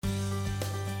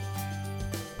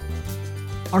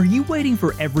Are you waiting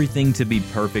for everything to be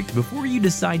perfect before you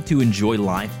decide to enjoy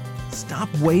life?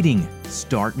 Stop waiting.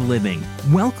 Start living.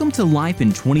 Welcome to Life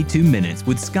in 22 Minutes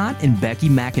with Scott and Becky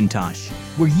McIntosh,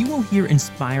 where you will hear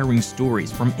inspiring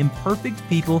stories from imperfect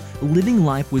people living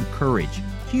life with courage,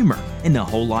 humor, and a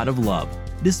whole lot of love,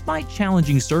 despite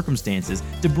challenging circumstances,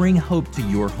 to bring hope to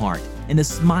your heart and a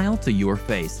smile to your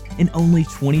face in only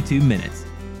 22 minutes.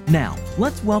 Now,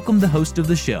 let's welcome the host of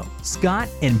the show, Scott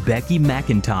and Becky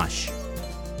McIntosh.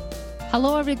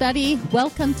 Hello, everybody.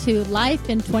 Welcome to Life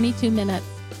in 22 Minutes.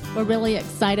 We're really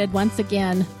excited once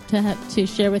again to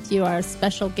share with you our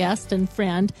special guest and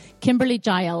friend, Kimberly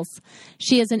Giles.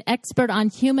 She is an expert on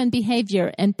human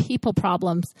behavior and people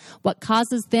problems, what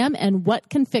causes them and what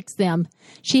can fix them.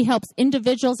 She helps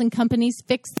individuals and companies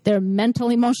fix their mental,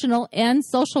 emotional, and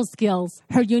social skills.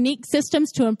 Her unique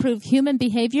systems to improve human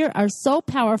behavior are so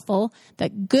powerful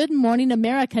that Good Morning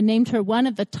America named her one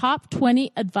of the top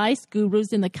 20 advice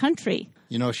gurus in the country.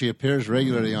 You know, she appears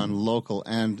regularly on local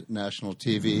and national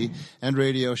TV and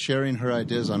radio, sharing her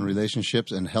ideas on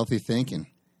relationships and healthy thinking.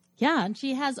 Yeah, and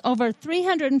she has over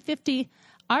 350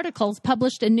 articles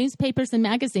published in newspapers and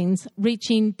magazines,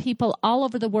 reaching people all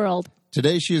over the world.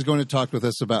 Today, she is going to talk with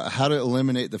us about how to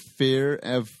eliminate the fear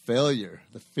of failure.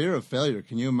 The fear of failure,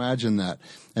 can you imagine that?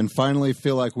 And finally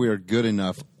feel like we are good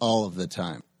enough all of the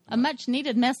time. A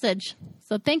much-needed message.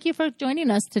 So thank you for joining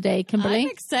us today, Kimberly. I'm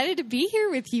excited to be here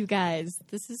with you guys.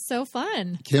 This is so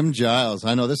fun. Kim Giles.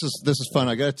 I know this is fun.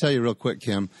 I got to tell you real quick,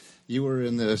 Kim. You were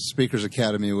in the Speakers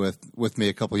Academy with me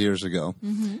a couple years ago.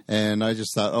 Mm-hmm. And I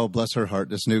just thought, oh, bless her heart,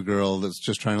 this new girl that's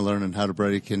just trying to learn how to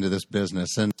break into this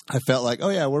business. And I felt like, oh,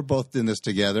 yeah, we're both in this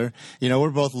together. You know, we're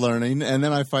both learning. And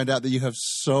then I find out that you have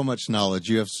so much knowledge.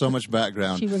 You have so much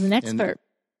background. She was an expert.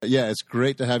 Yeah, it's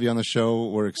great to have you on the show.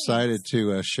 We're excited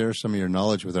to share some of your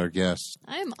knowledge with our guests.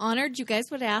 I'm honored you guys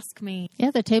would ask me.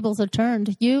 Yeah, the tables are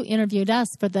turned. You interviewed us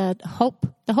for the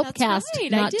Hopecast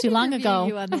right. not too long ago.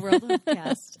 You on the World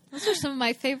Hopecast. Those are some of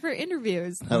my favorite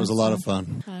interviews. That was a lot of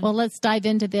fun. Well, let's dive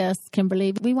into this,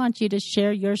 Kimberly. We want you to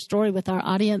share your story with our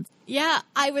audience. Yeah,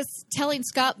 I was telling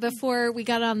Scott before we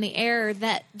got on the air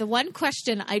that the one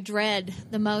question I dread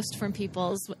the most from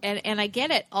people, and I get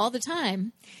it all the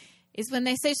time, is when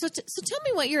they say, so tell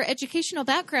me what your educational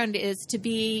background is to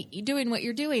be doing what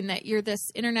you're doing, that you're this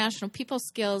international people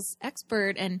skills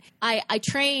expert. And I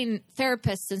train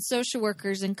therapists and social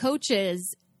workers and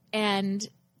coaches, and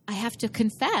I have to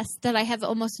confess that I have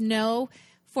almost no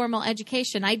formal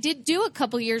education. I did do a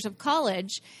couple years of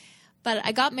college, but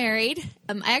I got married.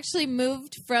 I actually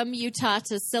moved from Utah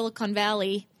to Silicon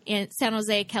Valley in San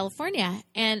Jose, California,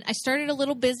 and I started a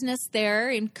little business there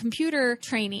in computer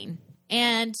training.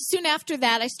 And soon after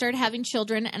that, I started having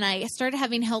children, and I started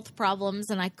having health problems,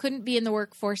 and I couldn't be in the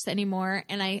workforce anymore.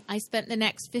 And I spent the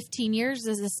next 15 years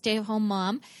as a stay-at-home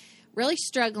mom, really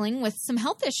struggling with some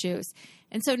health issues.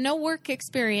 And so no work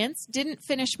experience, didn't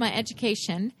finish my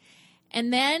education,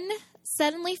 and then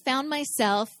suddenly found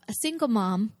myself a single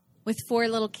mom with 4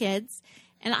 little kids,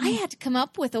 and I had to come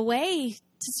up with a way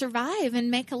to survive and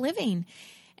make a living.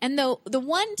 And the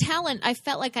one talent I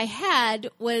felt like I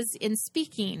had was in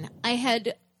speaking. I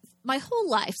had my whole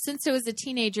life, since I was a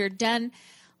teenager, done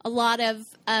a lot of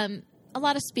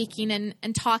speaking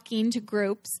and talking to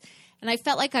groups. And I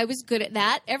felt like I was good at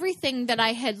that. Everything that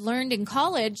I had learned in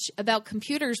college about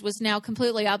computers was now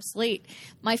completely obsolete.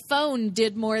 My phone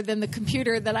did more than the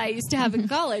computer that I used to have in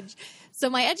college.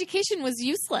 So my education was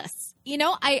useless. You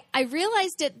know, I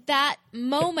realized at that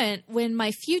moment when my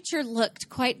future looked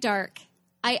quite dark,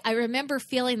 I remember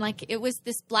feeling like it was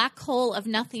this black hole of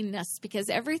nothingness because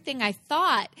everything I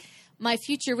thought my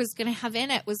future was going to have in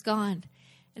it was gone.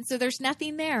 And so there's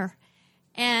nothing there.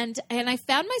 And I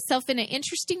found myself in an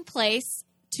interesting place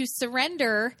to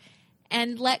surrender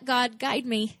and let God guide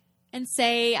me and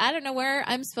say, I don't know where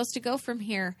I'm supposed to go from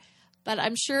here, but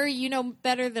I'm sure you know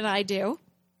better than I do.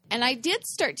 And I did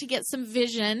start to get some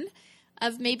vision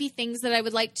of maybe things that I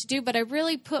would like to do, but I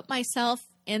really put myself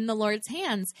in the Lord's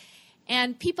hands.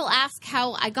 And people ask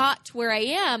how I got to where I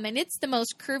am, and it's the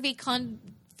most curvy,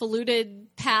 convoluted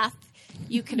path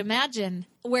you can imagine,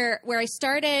 where I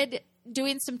started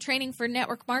doing some training for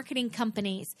network marketing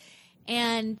companies.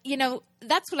 And, you know,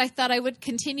 that's what I thought I would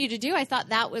continue to do. I thought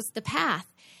that was the path.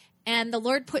 And the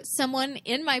Lord put someone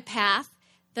in my path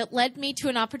that led me to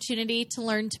an opportunity to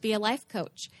learn to be a life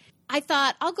coach. I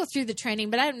thought, I'll go through the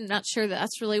training, but I'm not sure that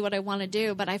that's really what I want to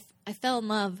do. But I fell in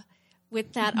love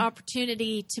with that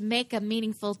opportunity to make a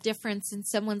meaningful difference in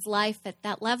someone's life at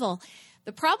that level.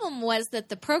 The problem was that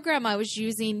the program I was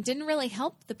using didn't really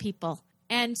help the people.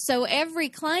 And so every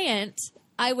client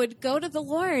I would go to the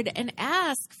Lord and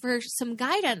ask for some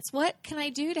guidance. What can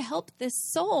I do to help this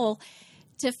soul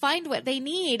to find what they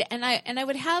need? And I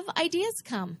would have ideas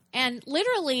come, and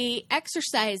literally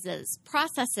exercises,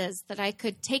 processes that I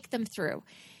could take them through.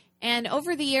 And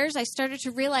over the years, I started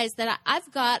to realize that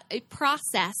I've got a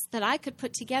process that I could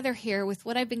put together here with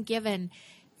what I've been given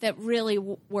that really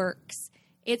works.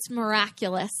 It's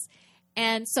miraculous.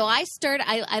 And so I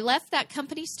left that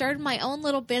company, started my own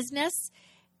little business,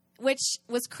 which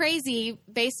was crazy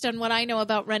based on what I know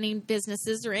about running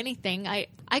businesses or anything.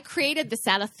 I created this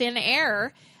out of thin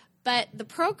air, but the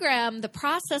program, the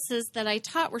processes that I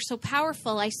taught were so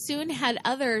powerful. I soon had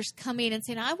others coming and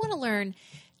saying, I want to learn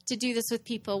to do this with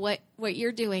people, what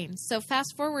you're doing. So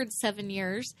fast forward 7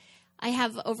 years, I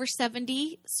have over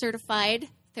 70 certified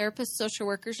therapists, social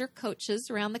workers, or coaches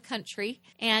around the country.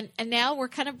 And now we're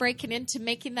kind of breaking into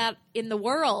making that in the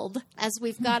world, as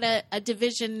we've got a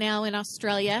division now in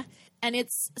Australia. And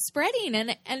it's spreading.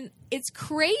 And it's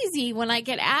crazy when I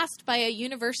get asked by a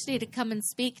university to come and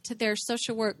speak to their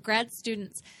social work grad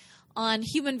students on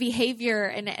human behavior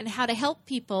and how to help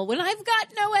people when I've got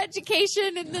no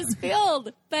education in this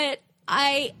field. But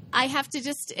I have to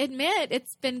just admit,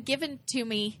 it's been given to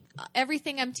me.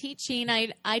 Everything I'm teaching,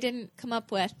 I didn't come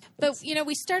up with. But,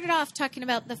 we started off talking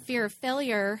about the fear of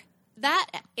failure. That,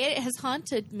 it has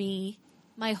haunted me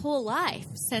my whole life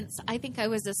since I think I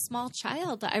was a small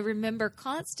child. I remember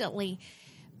constantly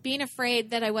being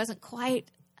afraid that I wasn't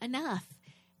quite enough.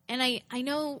 And I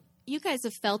know you guys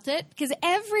have felt it, because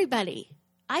everybody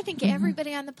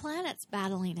on the planet's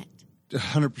battling it.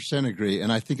 100% agree.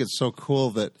 And I think it's so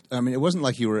cool that, it wasn't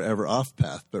like you were ever off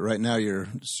path, but right now you're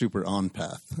super on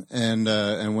path.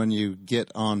 And when you get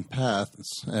on path,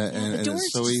 the doors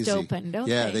it's so just easy. Open, don't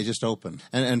they? Yeah, they just open.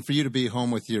 And for you to be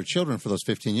home with your children for those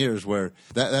 15 years, where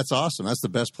that's awesome. That's the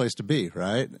best place to be,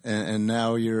 right? And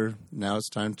now it's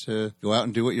time to go out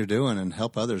and do what you're doing and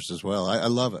help others as well. I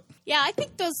love it. Yeah, I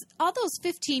think all those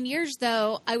 15 years,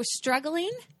 though, I was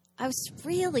struggling. I was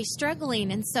really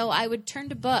struggling, and so I would turn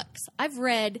to books. I've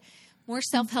read more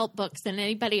self-help books than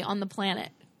anybody on the planet,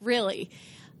 really.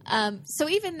 So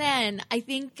even then, I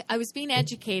think I was being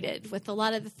educated with a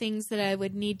lot of the things that I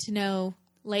would need to know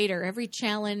later. Every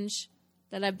challenge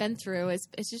that I've been through has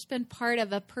just been part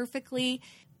of a perfectly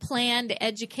planned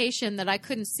education that I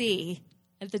couldn't see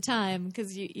at the time,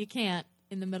 because you can't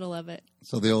in the middle of it.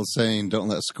 So the old saying, don't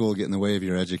let school get in the way of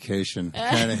your education,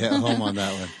 kind of hit home on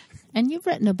that one. And you've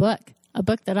written a book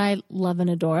that I love and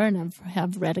adore, and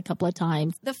have read a couple of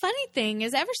times. The funny thing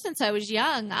is, ever since I was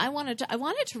young, I wanted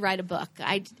to write a book.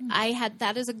 I had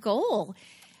that as a goal.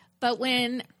 But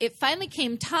when it finally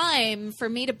came time for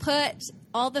me to put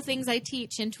all the things I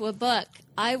teach into a book,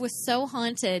 I was so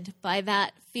haunted by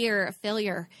that fear of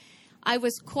failure. I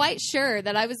was quite sure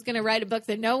that I was going to write a book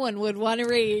that no one would want to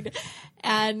read,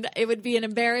 and it would be an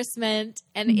embarrassment.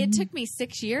 And it took me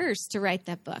 6 years to write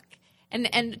that book.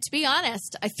 And to be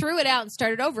honest, I threw it out and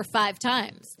started over 5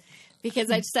 times, because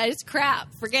I decided it's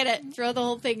crap, forget it, throw the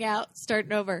whole thing out,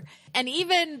 starting over. And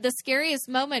even the scariest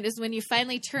moment is when you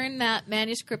finally turn that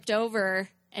manuscript over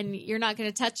and you're not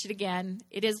going to touch it again.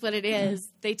 It is what it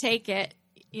is. They take it.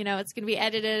 It's going to be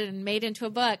edited and made into a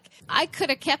book. I could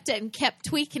have kept it and kept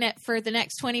tweaking it for the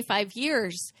next 25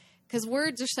 years, because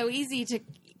words are so easy to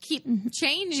keep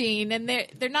changing, and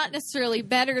they're not necessarily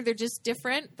better, they're just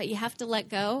different, but you have to let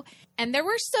go. And there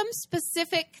were some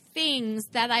specific things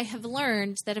that I have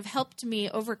learned that have helped me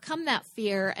overcome that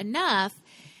fear enough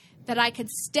that I could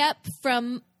step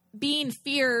from being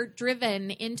fear-driven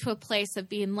into a place of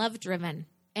being love-driven.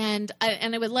 And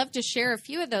I would love to share a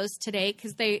few of those today,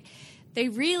 because they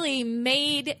really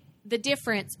made the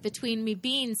difference between me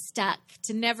being stuck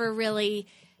to never really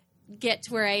get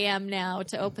to where I am now,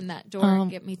 to open that door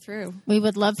and get me through. We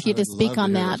would love for you to speak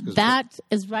on that. That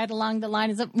is right along the line.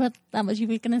 Is that what you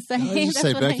were going to say? I was just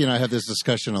say, Becky and I have this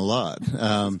discussion a lot.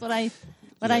 That's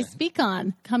what I speak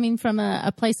on, coming from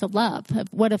a place of love.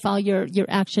 What if all your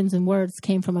actions and words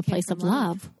came from a place of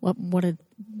love? What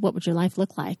would your life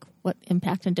look like? What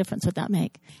impact and difference would that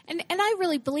make? And I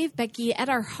really believe, Becky, at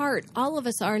our heart, all of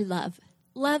us are love.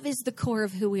 Love is the core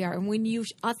of who we are. And when you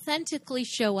authentically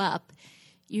show up,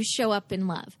 you show up in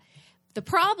love. The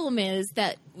problem is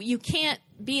that you can't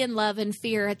be in love and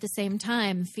fear at the same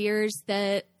time. Fear is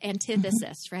the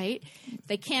antithesis, right?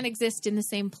 They can't exist in the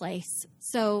same place.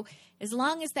 So as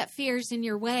long as that fear is in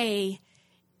your way,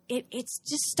 it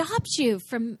just stops you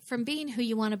from being who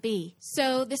you want to be.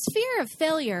 So this fear of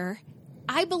failure,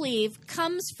 I believe,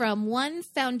 comes from one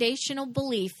foundational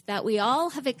belief that we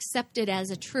all have accepted as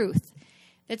a truth.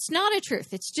 It's not a truth.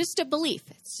 It's just a belief.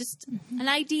 It's just an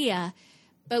idea.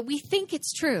 But we think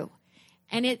it's true.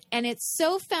 And it's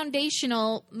so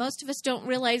foundational, most of us don't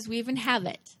realize we even have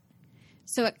it.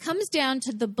 So it comes down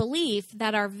to the belief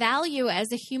that our value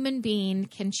as a human being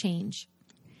can change.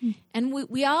 And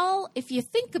we all, if you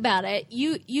think about it,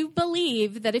 you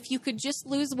believe that if you could just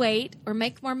lose weight or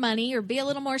make more money or be a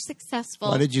little more successful.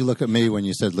 Why did you look at me when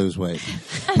you said lose weight?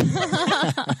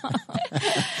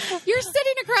 You're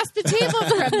sitting across the table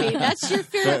from me. That's your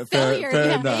fear of failure.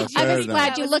 Fair enough. I was Fair glad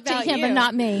enough. you looked at him and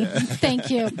not me.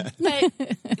 Thank you. But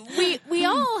we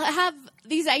all have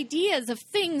these ideas of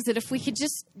things that if we could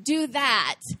just do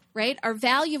that, right, our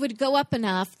value would go up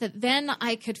enough that then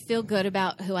I could feel good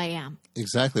about who I am.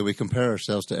 Exactly. We compare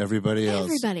ourselves to everybody else.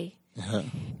 Everybody.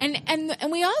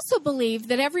 And we also believe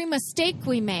that every mistake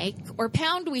we make or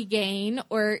pound we gain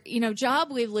or,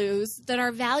 job we lose, that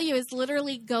our value is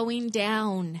literally going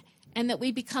down and that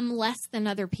we become less than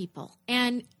other people.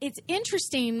 And it's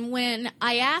interesting when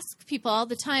I ask people all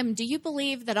the time, do you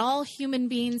believe that all human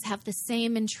beings have the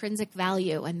same intrinsic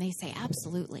value? And they say,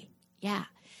 absolutely. Yeah.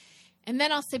 And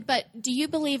then I'll say, but do you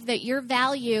believe that your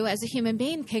value as a human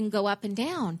being can go up and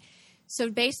down? So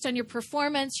based on your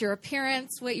performance, your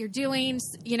appearance, what you're doing,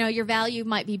 your value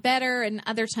might be better and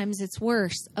other times it's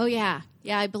worse. Oh, yeah.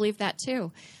 Yeah, I believe that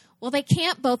too. Well, they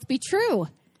can't both be true.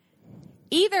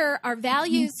 Either our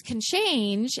values can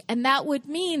change, and that would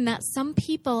mean that some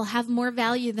people have more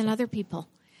value than other people.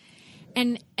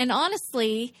 And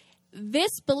honestly,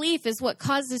 this belief is what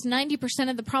causes 90%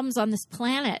 of the problems on this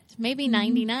planet, maybe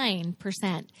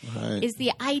 99%, Right. is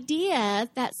the idea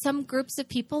that some groups of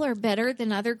people are better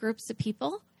than other groups of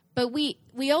people. But we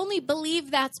only believe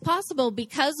that's possible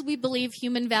because we believe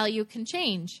human value can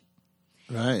change.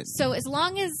 Right. So as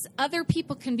long as other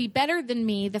people can be better than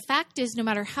me, the fact is no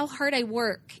matter how hard I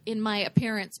work in my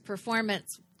appearance,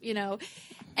 performance,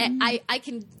 and I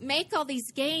can make all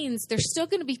these gains, there's still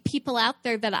going to be people out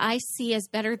there that I see as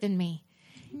better than me.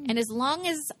 And as long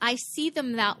as I see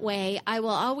them that way, I will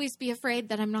always be afraid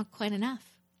that I'm not quite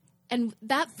enough. And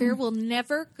that fear will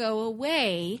never go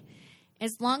away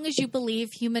as long as you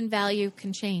believe human value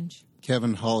can change.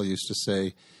 Kevin Hall used to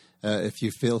say, if you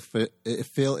feel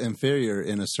inferior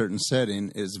in a certain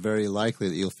setting, it's very likely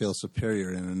that you'll feel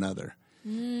superior in another.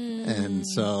 And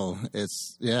so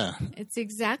it's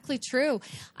exactly true.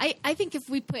 I think if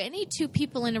we put any two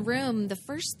people in a room, the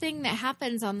first thing that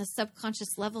happens on the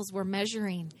subconscious levels, we're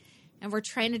measuring and we're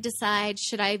trying to decide,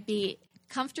 should I be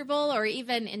comfortable or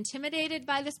even intimidated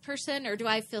by this person, or do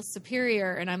I feel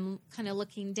superior and I'm kind of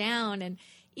looking down? And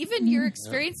even your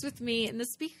experience with me in the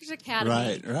Speakers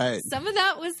Academy, right. some of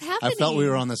that was happening. I felt we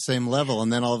were on the same level,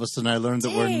 and then all of a sudden I learned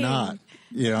that we're not.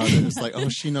 It's like, oh,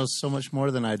 she knows so much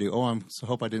more than I do. Oh, I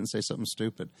hope I didn't say something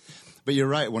stupid. But you're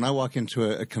right. When I walk into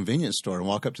a convenience store and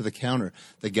walk up to the counter,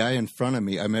 the guy in front of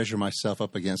me, I measure myself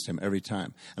up against him every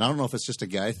time. And I don't know if it's just a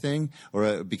guy thing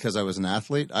or because I was an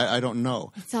athlete. I don't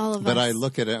know. It's all of us. But I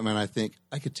look at him and I think,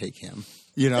 I could take him.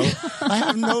 I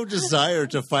have no desire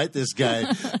to fight this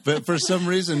guy. But for some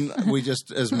reason, we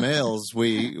just, as males,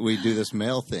 we do this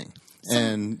male thing.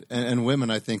 And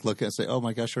women, I think, look at it and say, oh,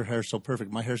 my gosh, her hair's so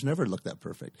perfect. My hair's never looked that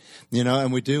perfect.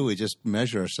 And we do. We just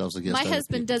measure ourselves against My other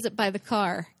husband people. does it by the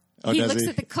car. Oh, he does looks he?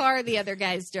 at the car the other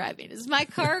guy's driving. Is my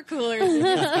car cooler than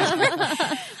his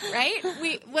car?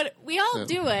 Right? We all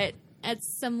do it at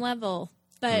some level.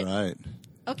 But Right.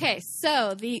 okay,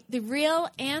 so the real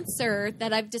answer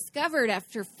that I've discovered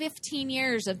after 15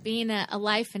 years of being a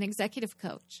life and executive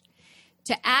coach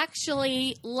to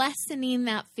actually lessening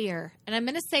that fear. And I'm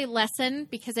going to say lessen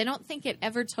because I don't think it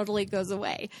ever totally goes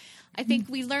away. I think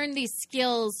we learn these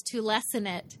skills to lessen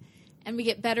it and we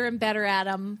get better and better at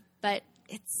them. But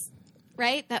it's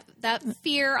right. That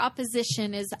fear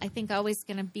opposition is, I think, always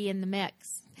going to be in the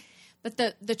mix. But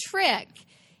the trick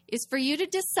is for you to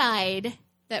decide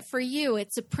that for you,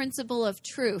 it's a principle of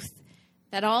truth,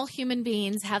 that all human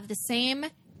beings have the same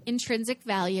intrinsic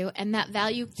value and that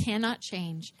value cannot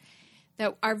change.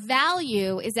 That our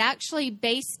value is actually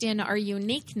based in our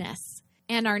uniqueness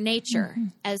and our nature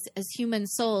as human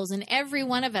souls. And every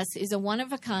one of us is a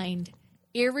one-of-a-kind,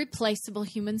 irreplaceable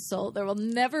human soul. There will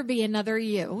never be another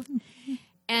you.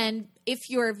 And if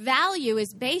your value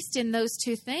is based in those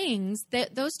two things,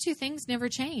 those two things never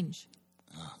change.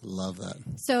 Love that.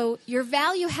 So your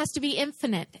value has to be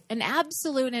infinite and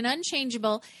absolute and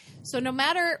unchangeable. So no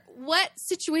matter what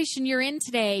situation you're in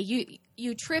today,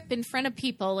 you trip in front of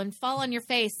people and fall on your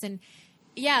face and,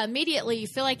 immediately you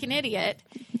feel like an idiot.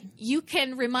 You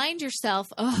can remind yourself,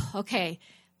 oh, okay,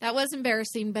 that was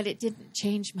embarrassing, but it didn't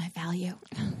change my value.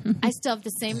 I still have the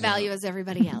same value as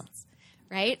everybody else,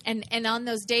 right? And on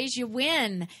those days you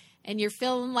win and you're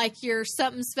feeling like you're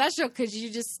something special because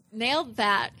you just nailed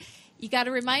that. You got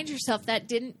to remind yourself that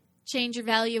didn't change your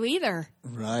value either.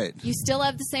 Right. You still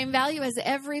have the same value as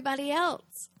everybody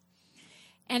else.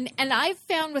 And I've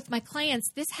found with my clients,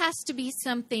 this has to be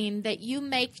something that you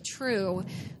make true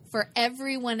for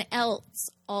everyone else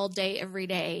all day, every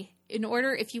day. In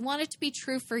order, if you want it to be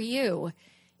true for you,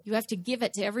 you have to give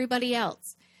it to everybody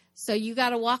else. So you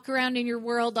got to walk around in your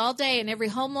world all day, and every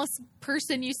homeless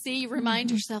person you see, you remind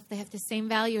yourself they have the same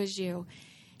value as you.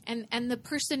 And the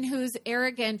person who's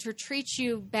arrogant or treats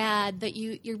you bad, that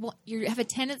you have a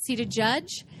tendency to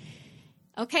judge.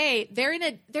 Okay, they're in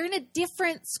a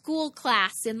different school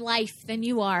class in life than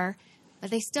you are, but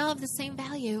they still have the same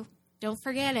value. Don't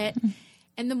forget it.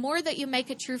 And the more that you make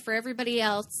it true for everybody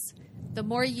else, the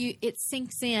more it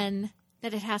sinks in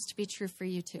that it has to be true for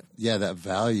you too. Yeah, that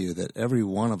value that every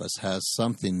one of us has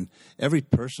something, every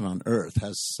person on earth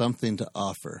has something to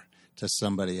offer to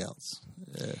somebody else.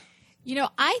 Yeah. You know,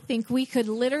 I think we could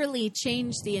literally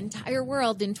change the entire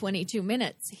world in 22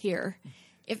 minutes here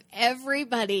if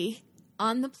everybody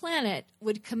on the planet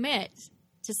would commit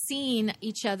to seeing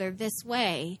each other this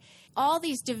way. All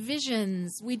these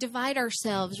divisions, we divide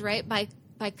ourselves, right, by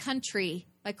country,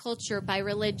 by culture, by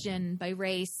religion, by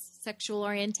race, sexual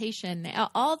orientation,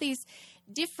 all these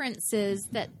differences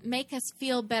that make us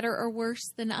feel better or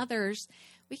worse than others.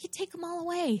 We could take them all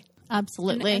away.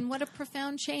 Absolutely. And what a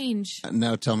profound change.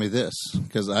 Now tell me this,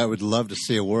 because I would love to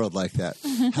see a world like that.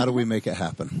 How do we make it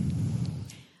happen?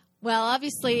 Well,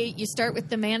 obviously, you start with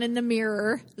the man in the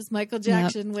mirror, as Michael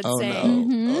Jackson would say.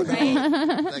 No. Oh, right?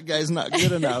 no. That guy's not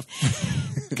good enough.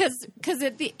 Because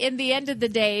in the end of the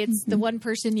day, it's the one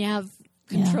person you have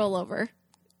control over.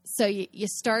 So you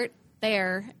start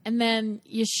there, and then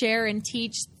you share and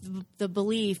teach the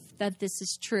belief that this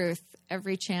is truth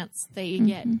every chance that you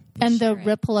get. And the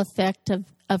ripple effect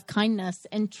of kindness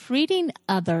and treating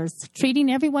others,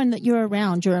 treating everyone that you're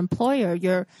around, your employer,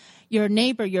 your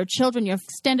neighbor, your children, your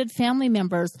extended family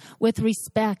members with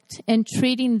respect and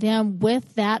treating them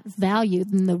with that value,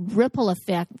 then the ripple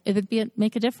effect, it would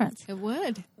make a difference. It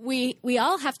would. We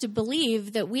all have to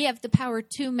believe that we have the power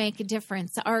to make a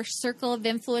difference. Our circle of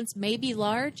influence may be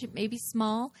large, it may be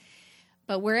small,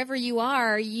 but wherever you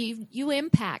are, you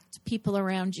impact people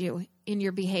around you in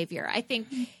your behavior. I think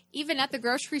even at the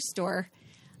grocery store,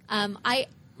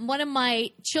 one of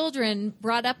my children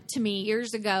brought up to me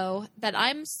years ago that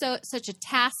I'm such a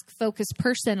task-focused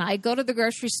person. I go to the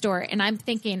grocery store and I'm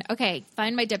thinking, okay,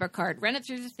 find my debit card, run it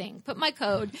through the thing, put my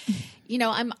code. You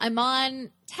know, I'm on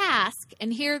task,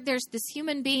 and here there's this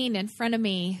human being in front of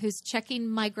me who's checking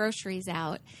my groceries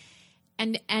out.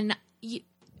 And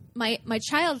my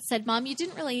child said, "Mom, you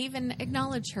didn't really even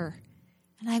acknowledge her."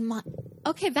 And I'm like,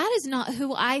 okay, that is not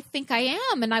who I think I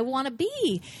am and I want to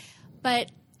be. But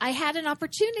I had an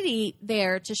opportunity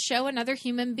there to show another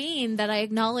human being that I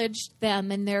acknowledged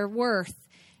them and their worth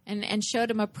and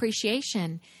showed them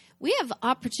appreciation. We have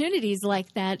opportunities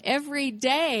like that every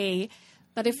day,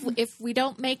 but if we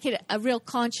don't make it a real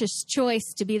conscious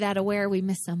choice to be that aware, we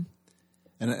miss them.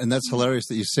 And that's hilarious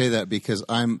that you say that, because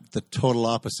I'm the total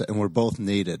opposite, and we're both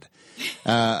needed.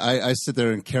 I sit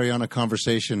there and carry on a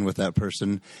conversation with that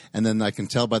person, and then I can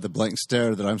tell by the blank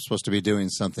stare that I'm supposed to be doing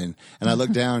something. And I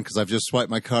look down because I've just swiped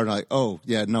my card, and I'm like, oh,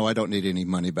 yeah, no, I don't need any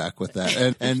money back with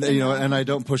that. And you know, and I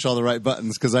don't push all the right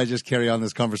buttons because I just carry on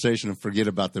this conversation and forget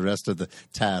about the rest of the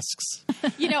tasks.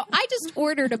 You know, I just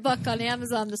ordered a book on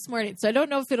Amazon this morning, so I don't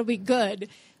know if it'll be good.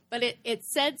 But it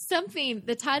said something,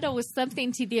 the title was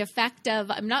something to the effect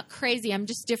of, I'm not crazy, I'm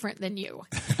just different than you.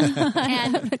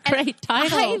 and Great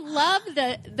title. I love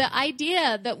the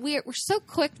idea that we're so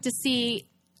quick to see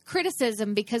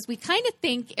criticism because we kind of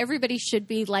think everybody should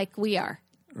be like we are.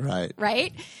 Right.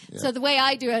 Right? Yeah. So the way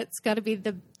I do it's got to be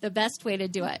the best way to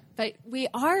do it. But we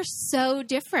are so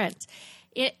different.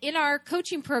 In our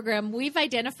coaching program, we've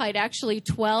identified actually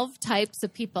 12 types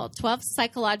of people, 12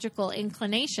 psychological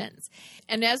inclinations.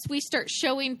 And as we start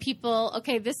showing people,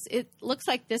 okay, it looks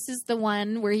like this is the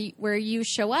one where you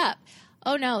show up.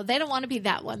 Oh, no, they don't want to be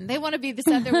that one. They want to be this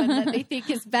other one that they think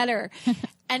is better.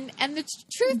 And the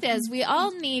truth is, we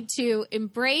all need to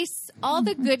embrace all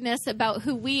the goodness about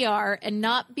who we are and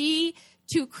not be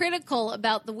too critical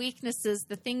about the weaknesses,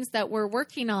 the things that we're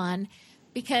working on.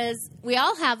 Because we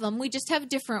all have them. We just have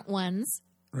different ones,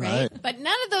 right? But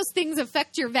none of those things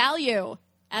affect your value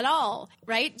at all,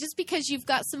 right? Just because you've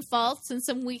got some faults and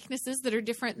some weaknesses that are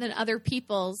different than other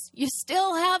people's, you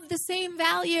still have the same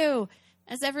value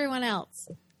as everyone else.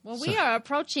 Well, we are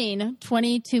approaching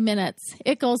 22 minutes.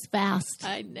 It goes fast.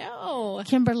 I know.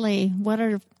 Kimberly, what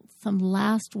are some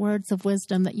last words of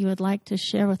wisdom that you would like to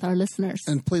share with our listeners.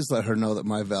 And please let her know that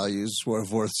my values were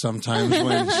worth sometimes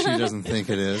when she doesn't think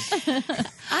it is.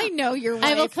 I know your wife.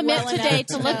 I will commit well today enough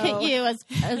to look at you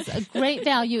as a great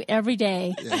value every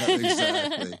day. Yeah,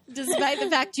 exactly. Despite the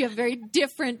fact you have very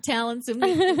different talents and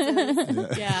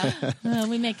weaknesses. Yeah.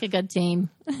 We make a good team.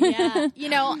 Yeah. You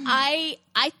know, I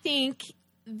think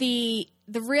the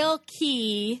real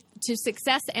key to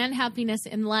success and happiness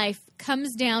in life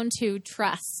comes down to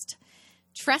trust.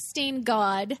 Trusting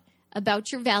God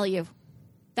about your value,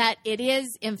 that it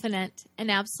is infinite and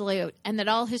absolute, and that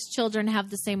all his children have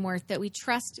the same worth, that we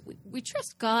trust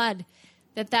God,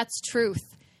 that that's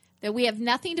truth, that we have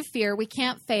nothing to fear, we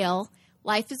can't fail.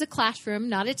 Life is a classroom,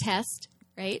 not a test,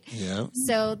 right? Yeah.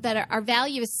 So that our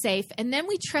value is safe. And then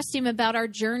we trust him about our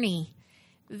journey,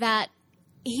 that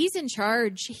he's in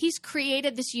charge. He's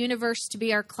created this universe to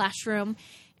be our classroom.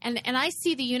 And I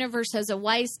see the universe as a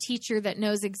wise teacher that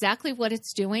knows exactly what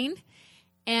it's doing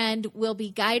and will be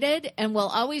guided and will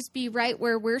always be right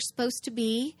where we're supposed to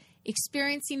be,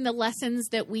 experiencing the lessons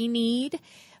that we need.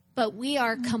 But we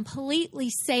are completely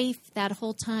safe that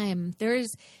whole time. There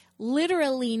is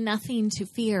literally nothing to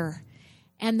fear.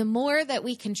 And the more that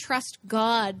we can trust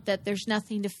God that there's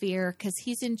nothing to fear because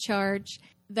he's in charge,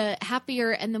 the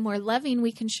happier and the more loving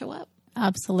we can show up.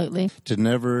 Absolutely. To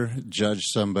never judge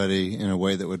somebody in a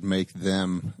way that would make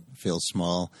them feel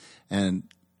small, and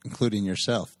including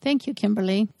yourself. Thank you,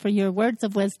 Kimberly, for your words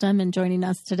of wisdom and joining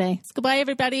us today. Goodbye,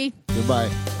 everybody. Goodbye.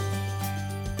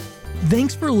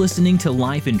 Thanks for listening to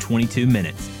Life in 22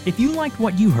 Minutes. If you liked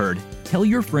what you heard, tell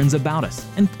your friends about us,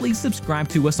 and please subscribe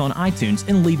to us on iTunes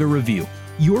and leave a review.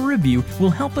 Your review will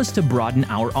help us to broaden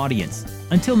our audience.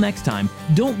 Until next time,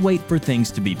 don't wait for things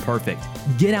to be perfect.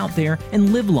 Get out there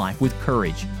and live life with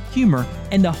courage, humor,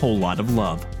 and a whole lot of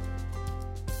love.